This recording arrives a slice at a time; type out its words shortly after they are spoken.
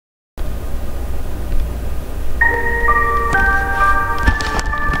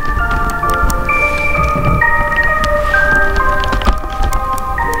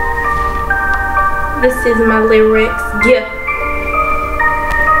This is my lyrics, yeah.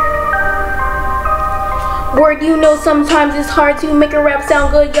 Word, you know sometimes it's hard to make a rap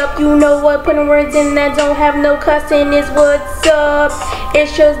sound good, yup, you know what, putting words in that don't have no cussing is what's up. It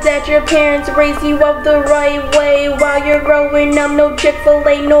shows that your parents raised you up the right way while you're growing up. No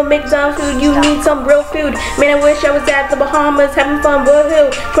Chick-fil-A, no McDonald's food, you need some real food. Man, I wish I was at the Bahamas having fun,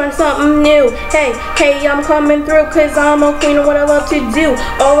 woohoo, trying something new. Hey, I'm coming through cause I'm a queen of what I love to do.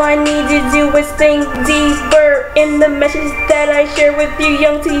 All I need to do is think deeper in the message that I share with you.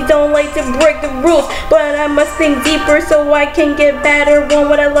 Young T don't like to break the rules, but I must think deeper so I can get better on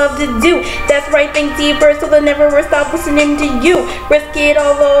what I love to do. That's right, think deeper so they'll never stop listening to you. Risk it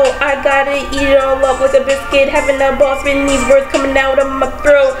all, oh, I gotta eat it all up like a biscuit. Having a boss spitting these words coming out of my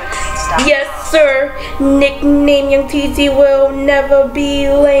throat. Yes, sir. Nickname Young TT will never be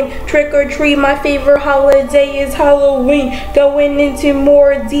lame. Trick or treat, my favorite holiday is Halloween. Going into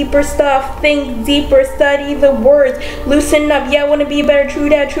more deeper stuff. Think deeper, study the words. Loosen up, yeah, I wanna be better. True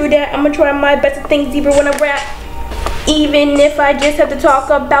that, true that. I'ma try my best to think deeper when I rap. Even if I just have to talk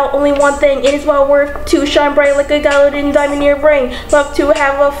about only one thing, it is well worth to shine bright like a golden diamond in your brain. Love to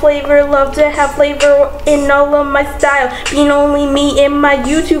have a flavor, love to have flavor in all of my style. Being only me in my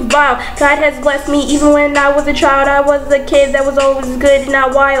YouTube bio. God has blessed me even when I was a child. I was a kid that was always good and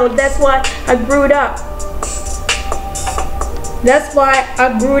not wild. That's why I grew up. That's why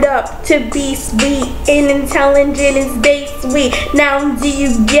I grew up to be sweet and intelligent and stay sweet. Now do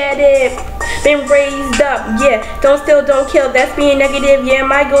you get it? Been raised up, yeah. Don't steal, don't kill, that's being negative. Yeah,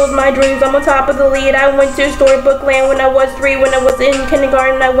 my goals, my dreams, I'm on top of the lead. I went to storybook land when I was 3. When I was in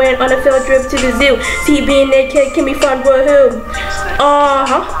kindergarten, I went on a field trip to the zoo. See, being a kid can be fun, woohoo.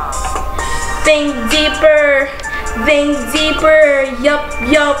 Think deeper. Think deeper, yup,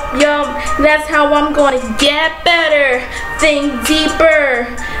 that's how I'm gonna get better. Think deeper,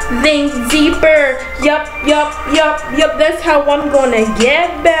 yup, that's how I'm gonna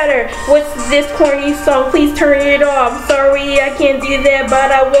get better. What's this corny song? Please turn it off. Sorry, I can't do that,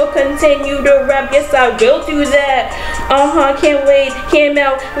 but I will continue to rap. Yes, I will do that. Can't wait, can't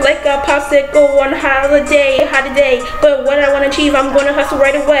melt like a popsicle on holiday. But what I wanna achieve, I'm gonna hustle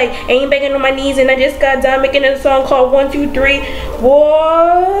right away. Ain't begging on my knees, and I just got done making a song called 1, 2, 3.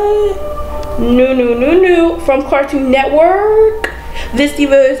 What? No. From Cartoon Network. This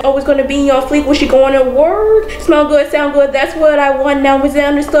diva is always gonna be on fleek when she going to work. Smell good, sound good, that's what I want. Now is it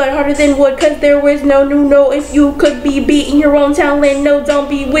understood? Harder than wood, cause there is no new no. If you could be beating your own talent, no, don't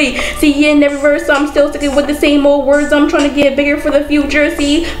be weak. See, in every verse, I'm still sticking with the same old words. I'm trying to get bigger for the future.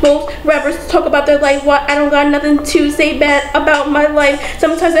 See, most rappers talk about their life. Why I don't got nothing to say bad about my life.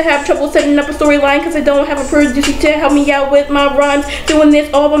 Sometimes I have trouble setting up a storyline cause I don't have a producer to help me out with my rhymes. Doing this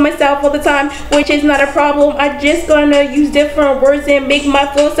all by myself all the time, which is not a problem. I just gonna use different words and make my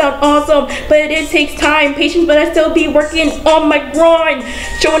flow sound awesome, but it takes time, patience, but I still be working on my grind,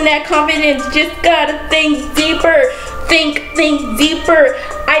 showing that confidence. Just gotta think deeper, think deeper.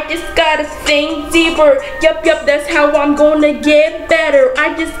 I just gotta think deeper. Yup, that's how I'm gonna get better.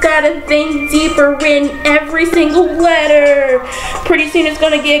 I just gotta think deeper in every single letter. Pretty soon it's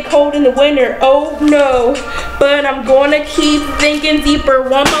gonna get cold in the winter, oh no, but I'm gonna keep thinking deeper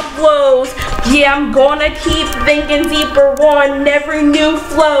on my flows. Yeah, I'm gonna keep thinking deeper on every new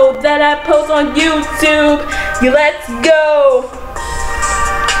flow that I post on YouTube. Let's go.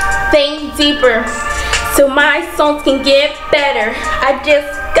 Think deeper so my songs can get better. I just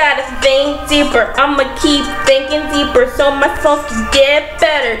gotta think deeper. I'ma keep thinking deeper so my songs can get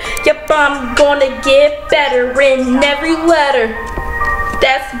better. Yep, I'm gonna get better in every letter.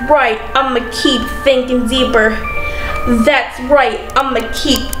 That's right, I'ma keep thinking deeper. That's right, I'ma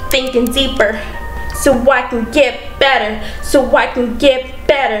keep thinking deeper so I can get better,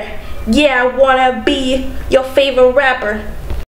 Yeah, I wanna be your favorite rapper.